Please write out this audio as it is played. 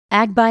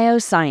Ag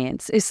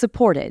Bioscience is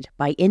supported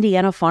by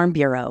Indiana Farm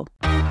Bureau.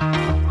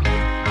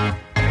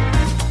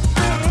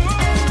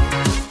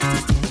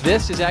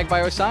 This is Ag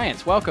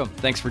Bioscience. Welcome.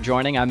 Thanks for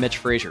joining. I'm Mitch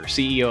Frazier,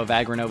 CEO of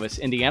Agronovus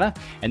Indiana,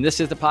 and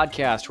this is the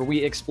podcast where we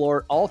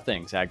explore all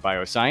things Ag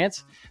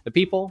Bioscience, the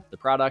people, the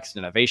products,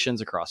 and innovations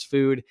across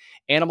food,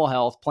 animal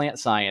health, plant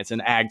science,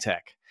 and ag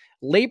tech.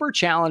 Labor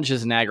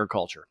challenges in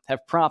agriculture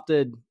have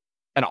prompted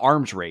an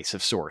arms race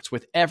of sorts,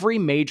 with every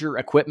major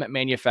equipment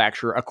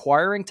manufacturer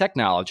acquiring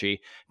technology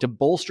to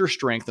bolster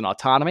strength and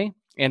autonomy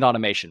and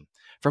automation.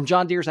 From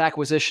John Deere's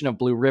acquisition of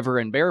Blue River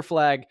and Bear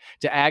Flag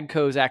to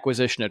AGCO's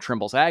acquisition of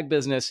Trimble's ag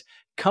business,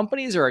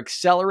 companies are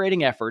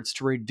accelerating efforts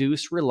to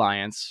reduce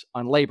reliance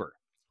on labor.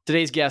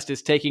 Today's guest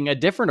is taking a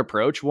different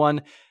approach,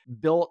 one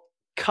built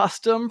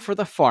custom for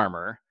the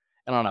farmer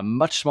and on a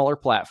much smaller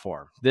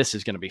platform. This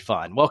is going to be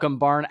fun. Welcome,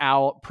 Barn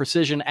Owl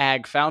Precision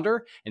Ag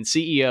founder and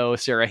CEO,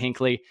 Sarah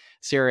Hinkley.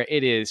 Sarah,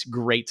 it is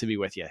great to be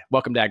with you.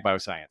 Welcome to Ag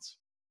Bioscience.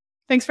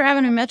 Thanks for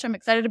having me, Mitch. I'm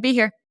excited to be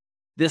here.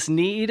 This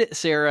need,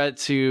 Sarah,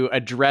 to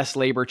address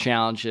labor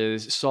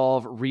challenges,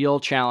 solve real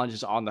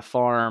challenges on the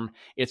farm,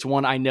 it's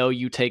one I know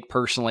you take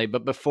personally.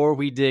 But before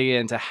we dig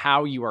into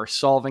how you are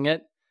solving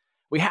it,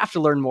 we have to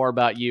learn more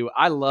about you.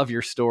 I love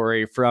your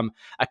story, from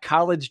a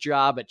college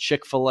job at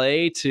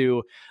Chick-fil-a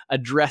to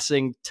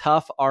addressing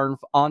tough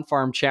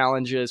on-farm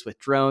challenges with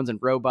drones and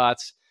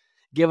robots.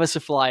 Give us a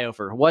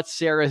flyover. What's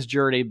Sarah's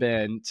journey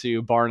been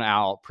to Barn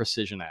Owl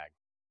Precision Ag?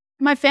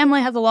 My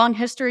family has a long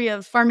history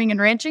of farming and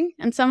ranching,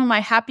 and some of my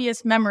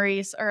happiest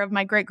memories are of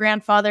my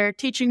great-grandfather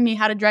teaching me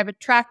how to drive a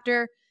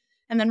tractor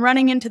and then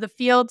running into the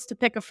fields to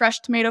pick a fresh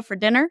tomato for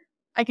dinner.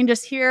 I can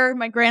just hear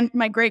my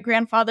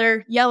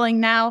great-grandfather yelling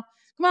now,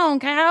 "Come on,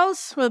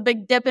 cows," with a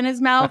big dip in his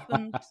mouth,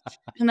 and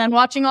then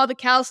watching all the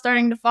cows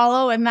starting to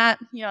follow. And that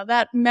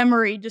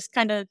memory just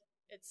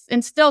it's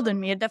instilled in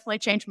me. It definitely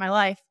changed my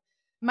life.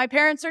 My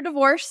parents are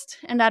divorced,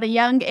 and at a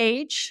young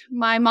age,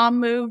 my mom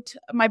moved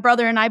my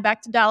brother and I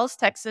back to Dallas,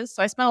 Texas.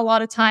 So I spent a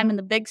lot of time in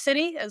the big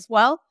city as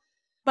well.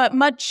 But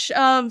much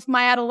of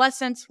my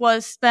adolescence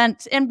was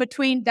spent in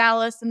between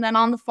Dallas and then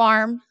on the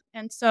farm.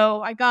 And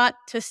so I got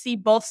to see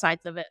both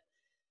sides of it.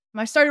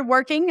 I started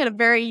working at a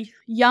very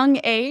young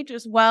age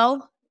as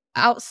well,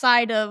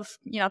 outside of,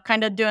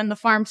 kind of doing the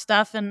farm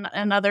stuff and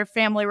other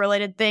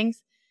family-related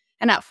things.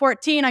 And at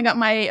 14, I got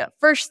my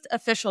first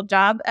official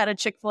job at a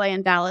Chick-fil-a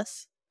in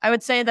Dallas. I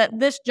would say that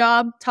this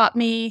job taught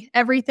me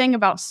everything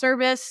about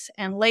service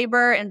and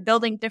labor and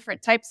building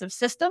different types of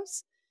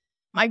systems.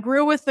 I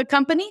grew with the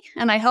company,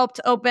 and I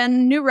helped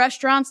open new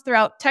restaurants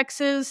throughout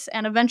Texas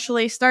and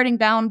eventually starting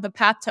down the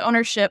path to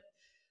ownership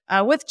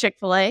with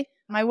Chick-fil-a.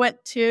 I went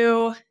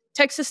to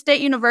Texas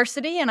State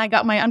University, and I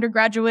got my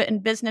undergraduate in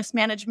business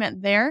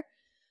management there.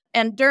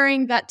 And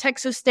during that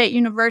Texas State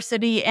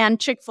University and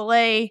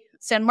Chick-fil-a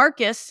San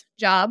Marcos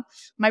job,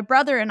 my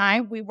brother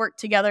and we worked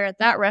together at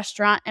that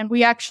restaurant, and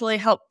we actually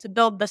helped to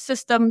build the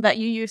system that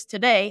you use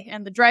today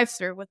and the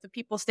drive-thru with the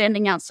people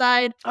standing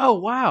outside. Oh,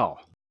 wow.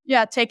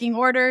 Yeah, taking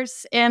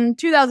orders. In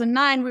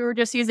 2009, we were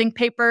just using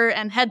paper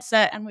and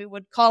headset, and we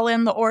would call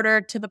in the order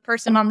to the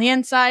person on the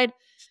inside.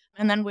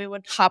 And then we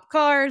would hop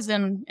cars,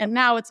 and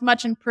now it's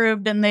much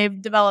improved, and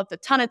they've developed a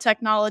ton of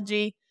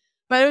technology.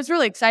 But it was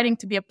really exciting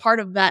to be a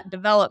part of that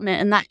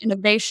development and that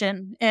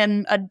innovation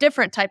in a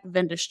different type of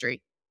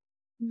industry.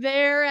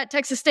 There at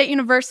Texas State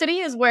University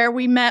is where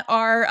we met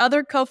our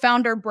other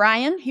co-founder,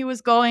 Brian. He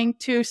was going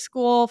to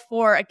school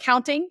for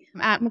accounting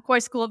at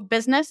McCoy School of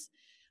Business.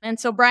 And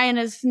so Brian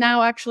is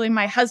now actually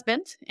my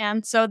husband.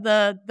 And so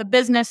the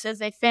business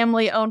is a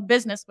family-owned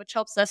business, which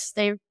helps us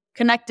stay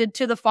connected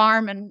to the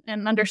farm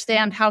and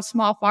understand how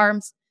small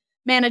farms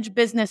manage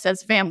business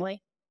as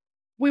family.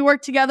 We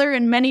work together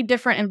in many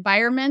different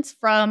environments,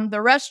 from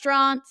the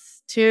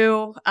restaurants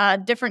to a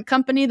different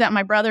company that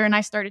my brother and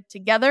I started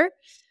together,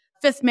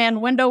 Fifth Man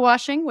Window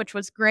Washing, which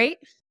was great.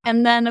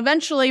 And then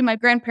eventually my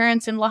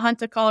grandparents in La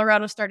Junta,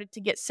 Colorado started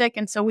to get sick,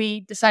 and so we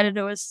decided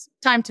it was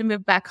time to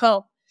move back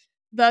home.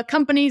 The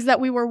companies that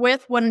we were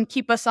with wouldn't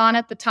keep us on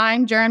at the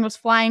time. Jaron was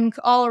flying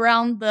all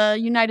around the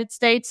United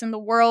States and the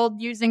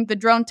world using the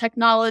drone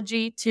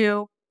technology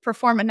to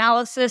perform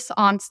analysis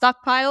on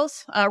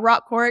stockpiles,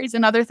 rock quarries,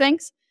 and other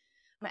things.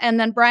 And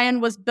then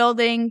Brian was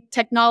building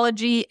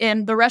technology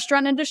in the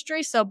restaurant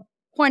industry, so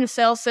point of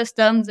sale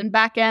systems and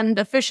back end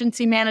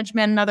efficiency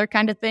management and other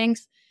kind of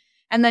things.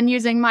 And then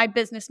using my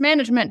business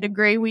management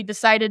degree, we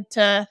decided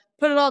to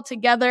put it all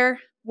together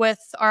with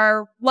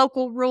our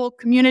local rural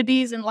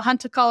communities in La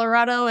Junta,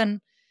 Colorado.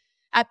 And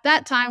at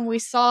that time, we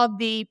saw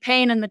the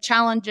pain and the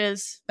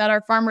challenges that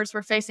our farmers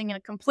were facing in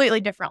a completely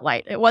different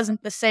light. It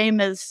wasn't the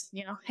same as,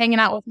 hanging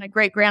out with my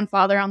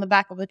great-grandfather on the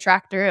back of the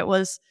tractor. It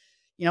was,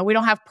 we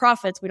don't have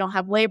profits, we don't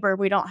have labor,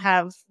 we don't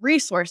have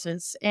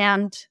resources.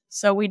 And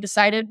so we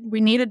decided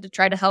we needed to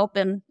try to help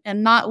and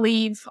not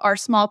leave our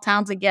small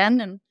towns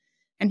again.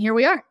 And here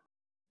we are.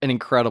 An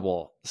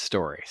incredible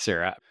story,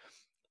 Sarah.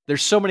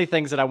 There's so many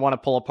things that I want to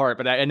pull apart,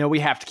 but I know we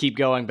have to keep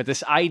going. But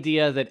this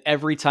idea that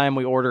every time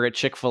we order at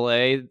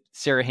Chick-fil-A,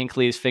 Sarah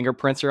Hinkley's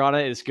fingerprints are on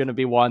it is going to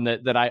be one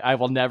that I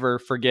will never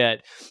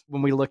forget.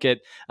 When we look at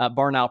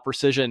Barn Owl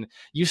Precision,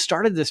 you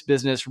started this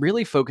business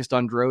really focused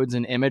on drones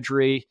and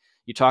imagery.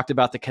 You talked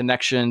about the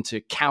connection to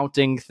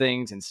counting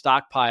things and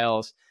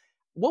stockpiles.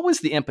 What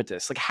was the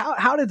impetus? Like,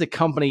 how did the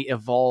company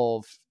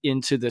evolve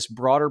into this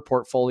broader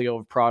portfolio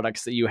of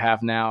products that you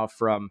have now,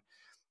 from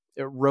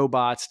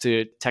robots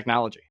to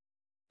technology?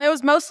 It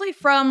was mostly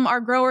from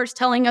our growers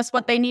telling us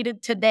what they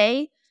needed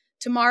today,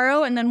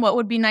 tomorrow, and then what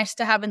would be nice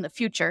to have in the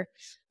future.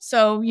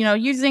 So,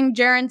 using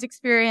Jaren's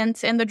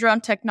experience in the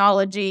drone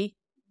technology,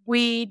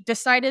 we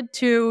decided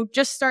to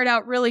just start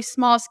out really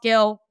small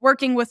scale,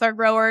 working with our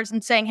growers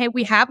and saying, hey,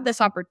 we have this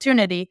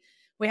opportunity.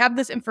 We have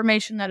this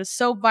information that is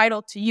so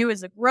vital to you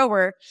as a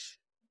grower.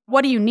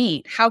 What do you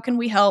need? How can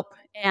we help?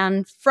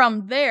 And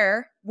from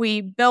there,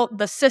 we built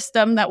the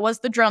system that was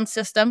the drone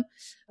system.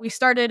 We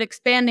started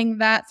expanding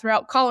that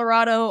throughout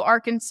Colorado,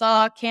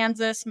 Arkansas,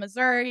 Kansas,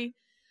 Missouri.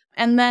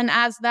 And then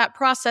as that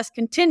process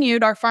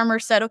continued, our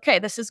farmers said, okay,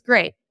 this is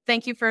great.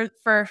 Thank you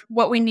for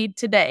what we need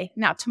today.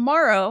 Now,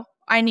 tomorrow,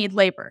 I need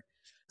labor.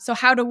 So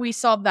how do we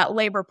solve that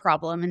labor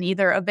problem in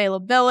either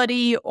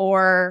availability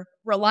or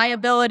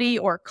reliability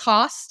or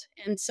cost?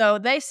 And so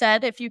they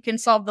said, if you can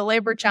solve the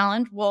labor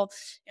challenge, we'll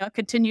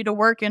continue to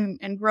work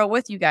and grow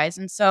with you guys.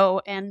 And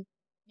so,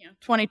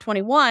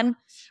 2021,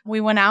 we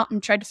went out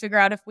and tried to figure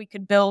out if we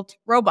could build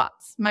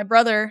robots. My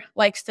brother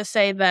likes to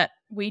say that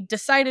we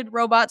decided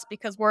robots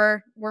because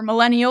we're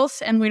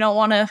millennials and we don't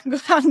want to go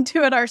out and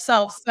do it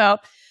ourselves. So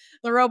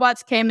the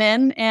robots came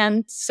in.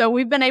 And so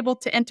we've been able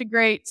to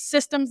integrate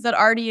systems that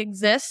already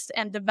exist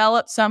and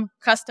develop some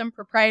custom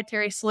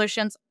proprietary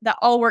solutions that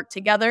all work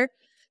together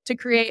to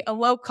create a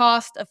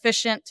low-cost,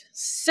 efficient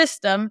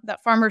system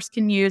that farmers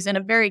can use in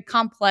a very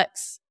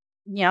complex,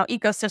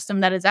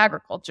 ecosystem that is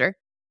agriculture.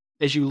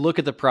 As you look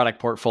at the product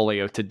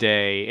portfolio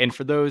today, and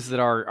for those that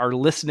are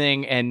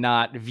listening and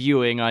not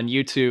viewing on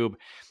YouTube,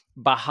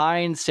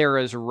 behind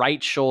Sarah's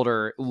right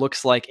shoulder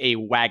looks like a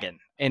wagon.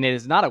 And it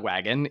is not a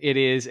wagon. It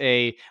is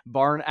a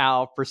Barn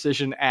Owl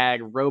Precision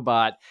Ag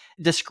robot.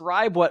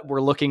 Describe what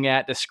we're looking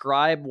at.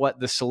 Describe what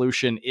the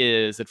solution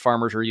is that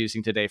farmers are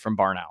using today from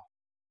Barn Owl.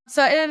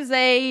 So it is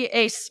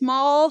a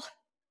small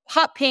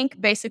hot pink,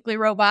 basically,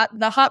 robot.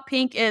 The hot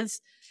pink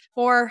is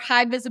for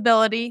high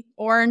visibility.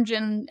 Orange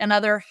and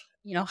other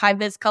high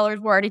vis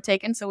colors were already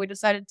taken. So we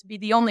decided to be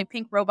the only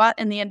pink robot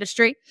in the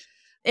industry.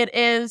 It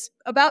is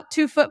about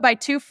 2 foot by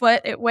 2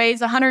 foot. It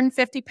weighs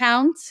 150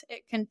 pounds.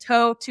 It can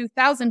tow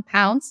 2,000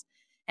 pounds.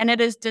 And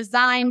it is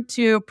designed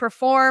to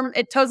perform,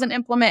 it tows an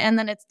implement, and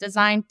then it's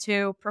designed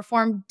to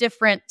perform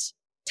different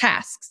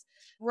tasks.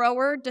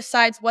 Grower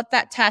decides what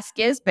that task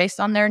is based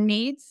on their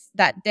needs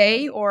that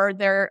day or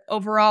their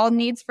overall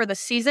needs for the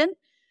season.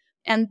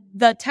 And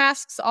the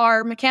tasks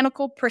are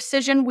mechanical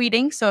precision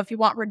weeding. So if you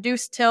want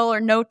reduced till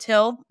or no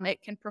till,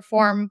 it can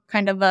perform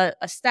kind of a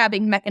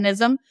stabbing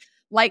mechanism.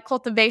 Light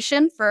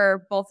cultivation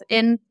for both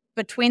in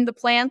between the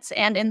plants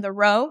and in the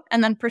row.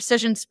 And then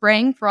precision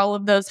spraying for all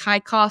of those high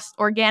cost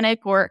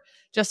organic or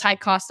just high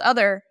cost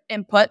other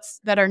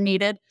inputs that are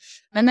needed.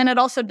 And then it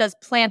also does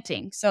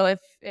planting. So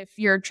if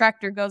your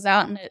tractor goes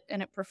out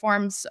and it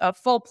performs a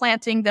full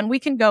planting, then we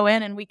can go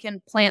in and we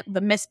can plant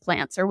the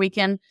misplants, or we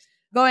can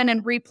go in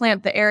and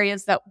replant the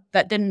areas that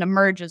didn't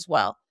emerge as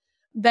well.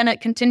 Then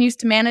it continues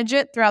to manage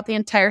it throughout the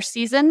entire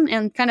season.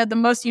 And kind of the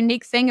most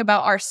unique thing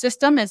about our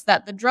system is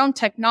that the drone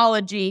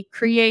technology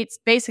creates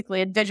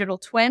basically a digital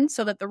twin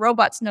so that the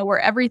robots know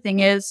where everything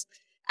is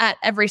at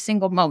every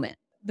single moment.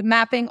 The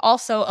mapping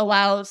also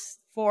allows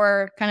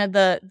for kind of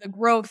the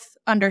growth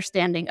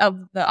understanding of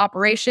the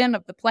operation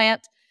of the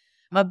plant,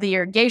 of the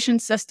irrigation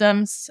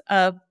systems,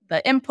 of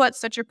the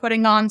inputs that you're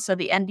putting on. So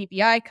the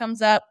NDVI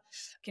comes up,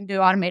 can do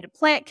automated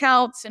plant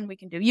counts, and we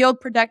can do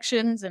yield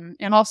predictions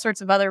and all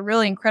sorts of other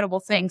really incredible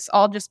things,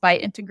 all just by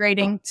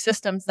integrating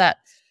systems that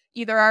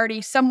either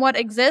already somewhat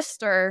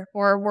exist or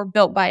were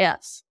built by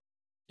us.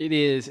 It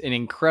is an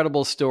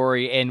incredible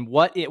story, and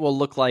what it will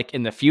look like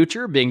in the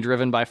future being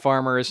driven by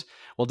farmers.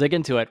 We'll dig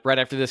into it right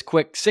after this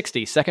quick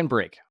 60-second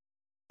break.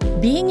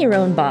 Being your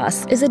own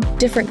boss is a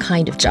different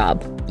kind of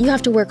job. You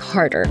have to work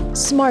harder,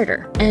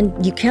 smarter,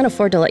 and you can't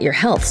afford to let your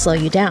health slow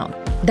you down.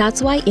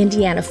 That's why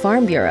Indiana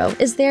Farm Bureau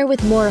is there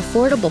with more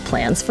affordable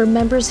plans for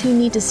members who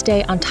need to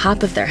stay on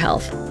top of their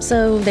health,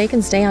 so they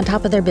can stay on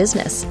top of their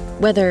business,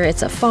 whether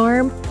it's a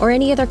farm or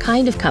any other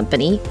kind of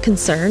company,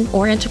 concern,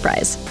 or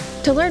enterprise.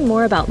 To learn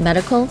more about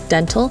medical,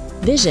 dental,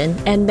 vision,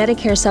 and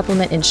Medicare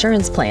supplement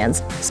insurance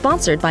plans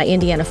sponsored by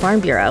Indiana Farm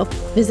Bureau,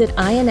 visit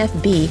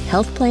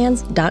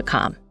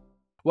infbhealthplans.com.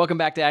 Welcome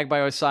back to Ag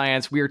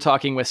Bioscience. We are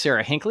talking with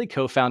Sarah Hinkley,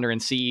 co-founder and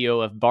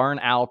CEO of Barn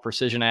Owl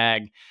Precision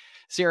Ag.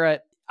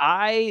 Sarah,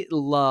 I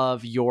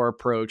love your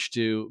approach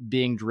to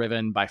being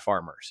driven by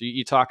farmers.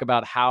 You talk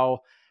about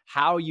how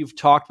you've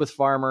talked with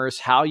farmers,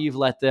 how you've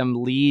let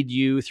them lead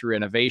you through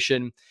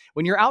innovation.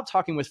 When you're out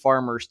talking with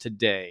farmers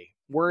today,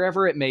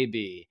 wherever it may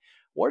be,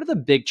 What are the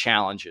big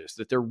challenges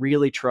that they're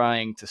really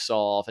trying to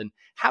solve? And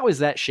how is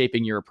that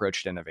shaping your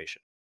approach to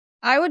innovation?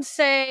 I would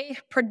say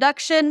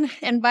production,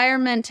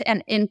 environment,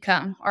 and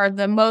income are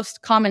the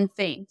most common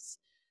things.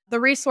 The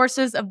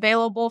resources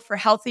available for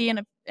healthy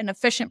and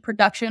efficient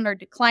production are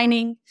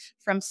declining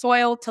from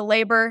soil to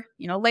labor.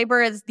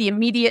 Labor is the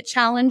immediate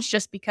challenge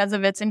just because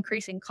of its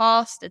increasing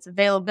cost, its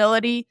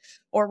availability,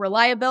 or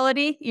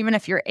reliability. Even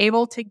if you're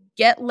able to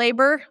get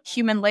labor,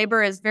 human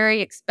labor is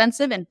very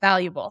expensive and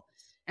valuable.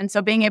 And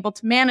so being able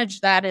to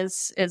manage that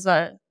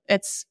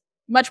it's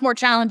much more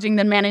challenging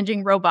than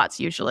managing robots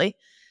usually.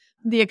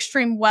 The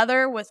extreme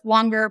weather with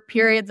longer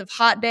periods of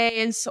hot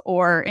days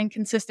or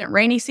inconsistent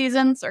rainy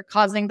seasons are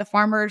causing the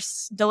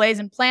farmers delays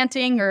in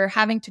planting or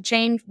having to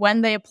change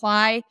when they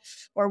apply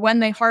or when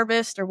they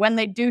harvest or when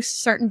they do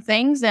certain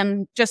things.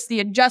 And just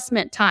the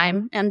adjustment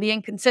time and the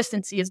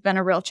inconsistency has been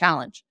a real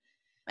challenge.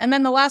 And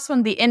then the last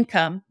one, the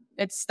income.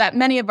 It's that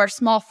many of our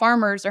small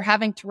farmers are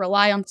having to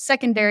rely on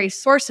secondary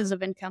sources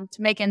of income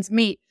to make ends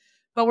meet.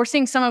 But we're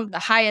seeing some of the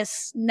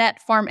highest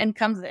net farm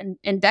incomes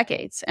in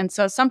decades. And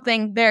so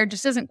something there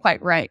just isn't quite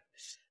right.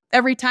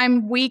 Every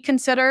time we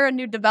consider a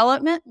new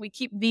development, we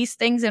keep these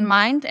things in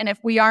mind. And if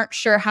we aren't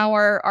sure how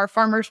our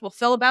farmers will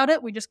feel about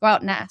it, we just go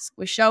out and ask.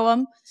 We show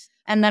them,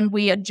 and then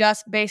we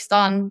adjust based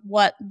on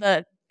what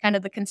the kind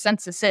of the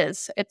consensus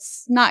is.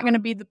 It's not going to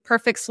be the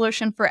perfect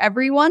solution for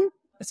everyone,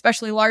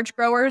 especially large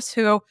growers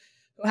who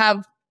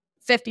have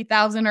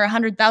 50,000 or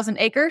 100,000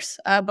 acres.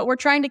 But we're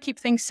trying to keep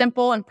things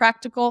simple and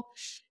practical.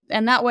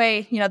 And that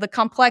way, the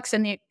complex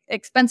and the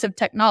expensive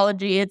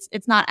technology,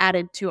 it's not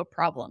added to a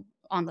problem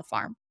on the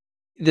farm.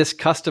 This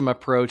custom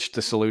approach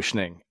to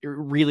solutioning,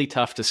 really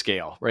tough to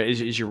scale, right?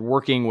 As you're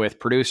working with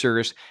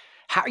producers,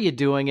 how are you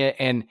doing it?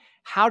 And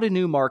how do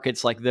new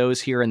markets like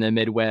those here in the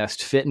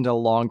Midwest fit into a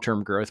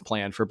long-term growth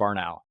plan for Barn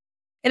Owl?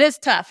 It is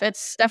tough.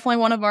 It's definitely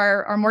one of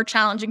our more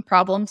challenging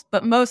problems,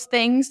 but most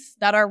things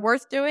that are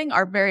worth doing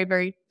are very,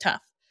 very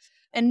tough.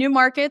 In new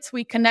markets,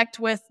 we connect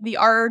with the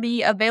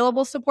already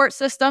available support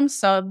systems.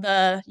 So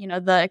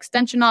the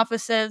extension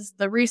offices,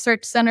 the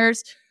research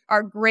centers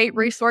are great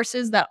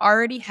resources that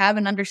already have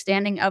an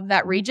understanding of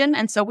that region.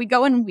 And so we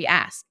go in and we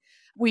ask.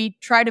 We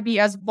try to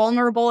be as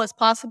vulnerable as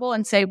possible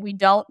and say we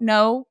don't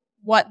know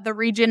what the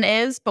region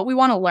is, but we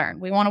want to learn.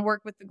 We want to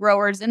work with the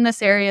growers in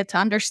this area to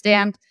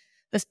understand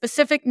the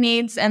specific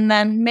needs and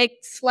then make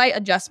slight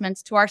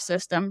adjustments to our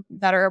system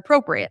that are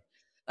appropriate.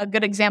 A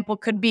good example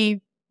could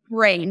be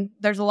rain.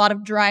 There's a lot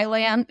of dry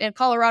land. In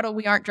Colorado,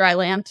 we aren't dry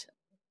land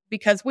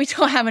because we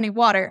don't have any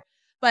water.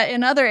 But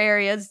in other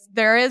areas,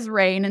 there is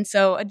rain. And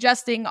so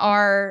adjusting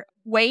our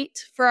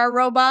weight for our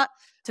robot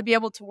to be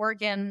able to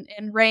work in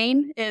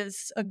rain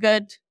is a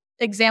good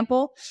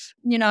example.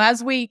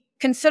 As we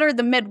consider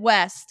the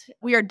Midwest,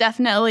 we are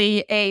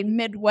definitely a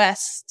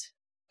Midwest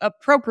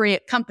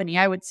appropriate company,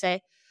 I would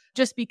say,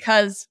 just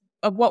because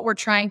of what we're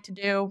trying to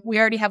do. We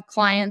already have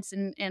clients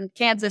in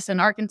Kansas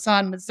and Arkansas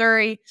and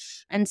Missouri.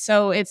 And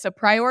so it's a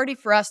priority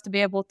for us to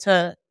be able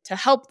to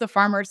help the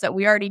farmers that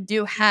we already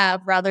do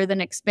have rather than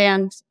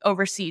expand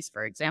overseas,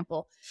 for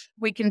example.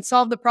 We can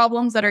solve the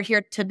problems that are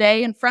here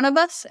today in front of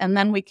us, and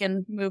then we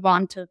can move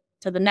on to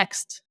the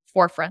next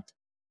forefront.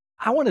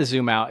 I want to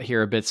zoom out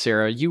here a bit,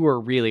 Sarah. You were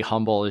really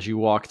humble as you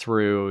walked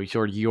through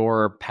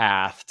your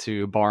path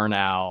to Barn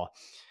Owl.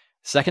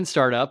 Second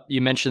startup, you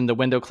mentioned the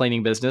window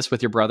cleaning business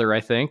with your brother,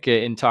 I think,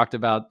 and talked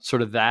about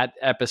sort of that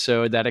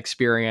episode, that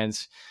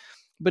experience.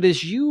 But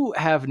as you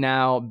have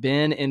now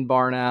been in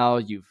Barn Owl,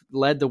 you've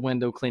led the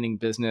window cleaning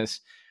business,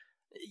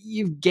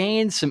 you've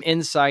gained some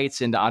insights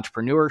into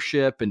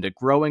entrepreneurship, into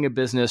growing a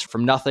business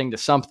from nothing to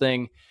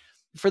something.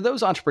 For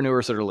those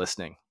entrepreneurs that are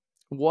listening,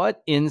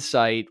 what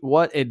insight,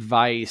 what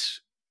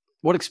advice,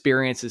 what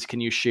experiences can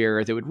you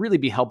share that would really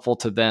be helpful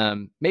to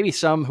them? Maybe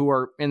some who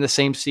are in the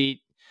same seat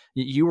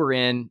you were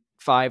in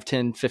 5,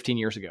 10, 15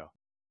 years ago.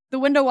 The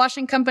window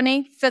washing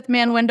company, Fifth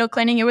Man Window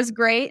Cleaning, it was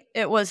great.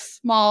 It was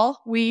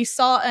small. We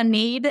saw a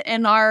need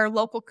in our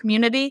local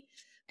community.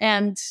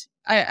 And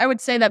I would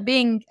say that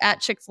being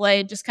at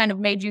Chick-fil-a just kind of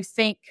made you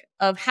think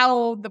of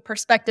how the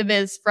perspective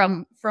is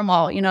from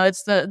all.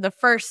 It's the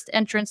first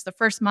entrance, the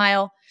first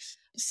mile.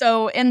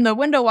 So in the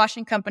window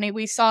washing company,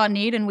 we saw a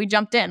need and we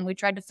jumped in. We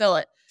tried to fill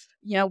it.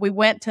 We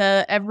went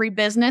to every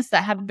business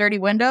that had a dirty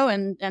window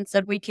and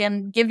said, we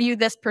can give you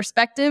this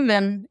perspective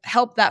and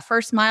help that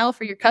first mile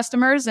for your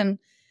customers. And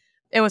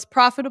it was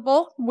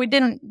profitable. We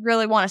didn't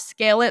really want to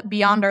scale it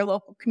beyond our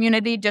local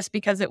community just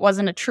because it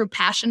wasn't a true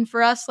passion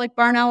for us like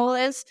Barn Owl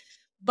is.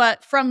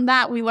 But from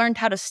that, we learned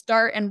how to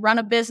start and run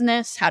a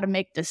business, how to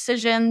make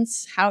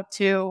decisions, how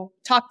to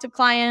talk to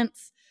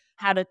clients,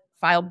 how to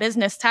file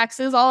business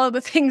taxes, all of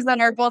the things that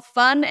are both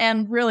fun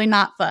and really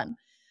not fun.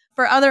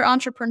 For other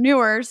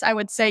entrepreneurs, I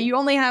would say you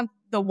only have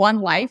the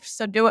one life,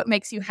 so do what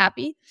makes you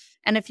happy.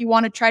 And if you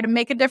want to try to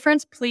make a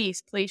difference,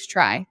 please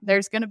try.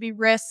 There's going to be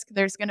risk.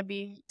 There's going to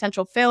be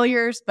potential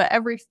failures, but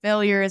every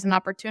failure is an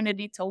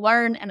opportunity to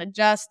learn and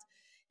adjust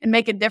and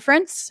make a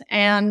difference.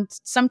 And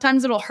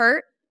sometimes it'll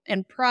hurt.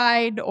 in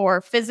pride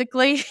or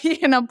physically.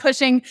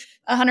 Pushing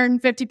a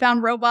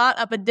 150-pound robot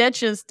up a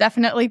ditch is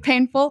definitely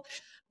painful,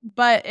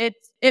 but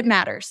it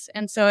matters.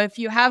 And so if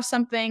you have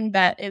something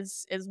that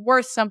is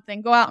worth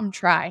something, go out and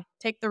try.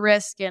 Take the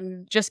risk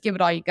and just give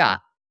it all you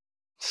got.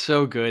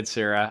 So good,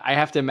 Sarah. I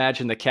have to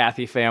imagine the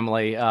Kathy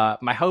family.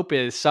 My hope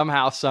is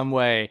somehow, some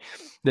way,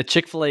 the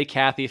Chick-fil-a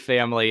Kathy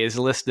family is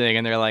listening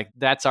and they're like,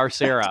 that's our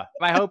Sarah.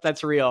 I hope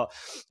that's real.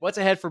 What's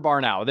ahead for Bar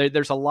Now?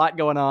 There's a lot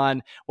going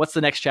on. What's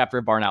the next chapter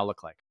of Bar Now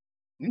look like?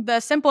 The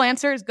simple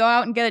answer is go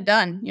out and get it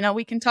done.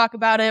 We can talk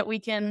about it. We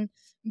can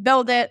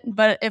build it.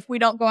 But if we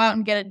don't go out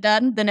and get it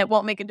done, then it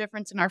won't make a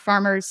difference in our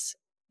farmers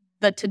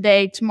the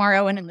today,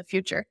 tomorrow, and in the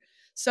future.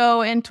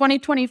 So in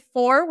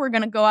 2024, we're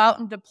going to go out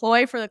and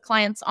deploy for the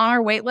clients on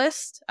our wait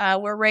list.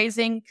 We're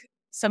raising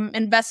some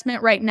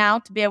investment right now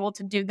to be able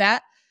to do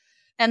that.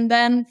 And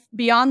then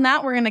beyond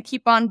that, we're going to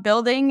keep on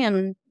building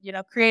and,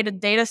 create a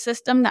data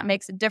system that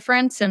makes a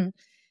difference. And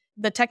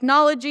the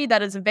technology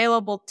that is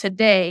available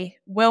today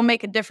will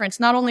make a difference,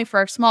 not only for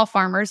our small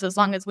farmers, as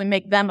long as we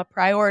make them a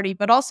priority,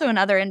 but also in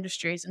other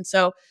industries. And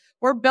so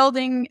we're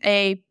building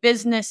a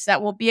business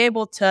that will be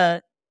able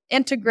to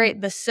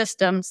integrate the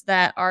systems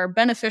that are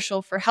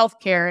beneficial for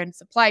healthcare and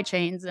supply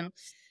chains and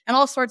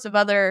all sorts of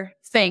other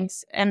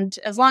things. And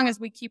as long as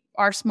we keep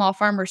our small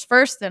farmers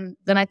first, then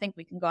I think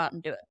we can go out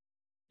and do it.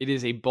 It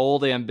is a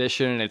bold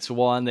ambition, and it's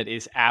one that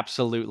is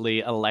absolutely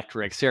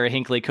electric. Sarah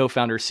Hinkley,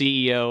 co-founder,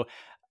 CEO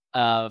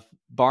of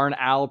Barn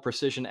Owl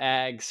Precision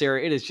Ag.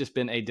 Sarah, it has just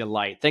been a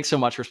delight. Thanks so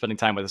much for spending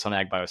time with us on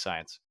Ag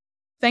Bioscience.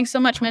 Thanks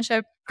so much, Mitch.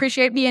 I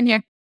appreciate being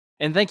here.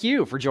 And thank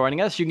you for joining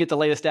us. You can get the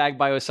latest Ag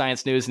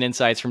Bioscience news and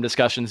insights from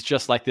discussions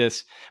just like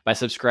this by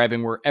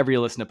subscribing wherever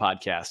you listen to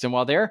podcasts. And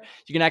while there,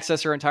 you can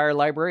access our entire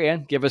library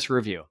and give us a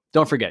review.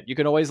 Don't forget, you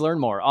can always learn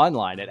more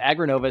online at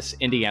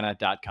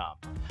agrinovusindiana.com.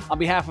 On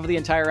behalf of the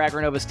entire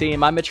AgriNovus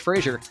team, I'm Mitch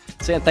Frazier,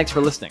 saying thanks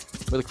for listening.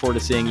 We look forward to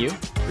seeing you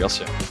real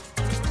soon.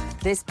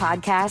 This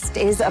podcast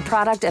is a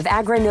product of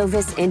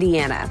AgriNovus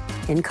Indiana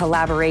in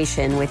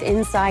collaboration with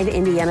Inside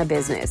Indiana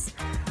Business.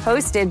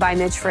 Hosted by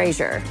Mitch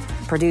Frazier.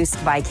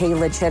 Produced by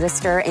Kayla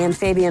Chittister and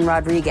Fabian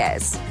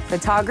Rodriguez.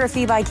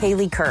 Photography by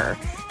Kaylee Kerr.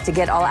 To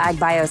get all Ag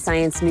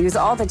Bioscience news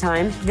all the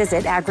time,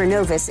 visit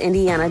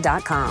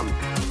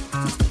agrinovusindiana.com.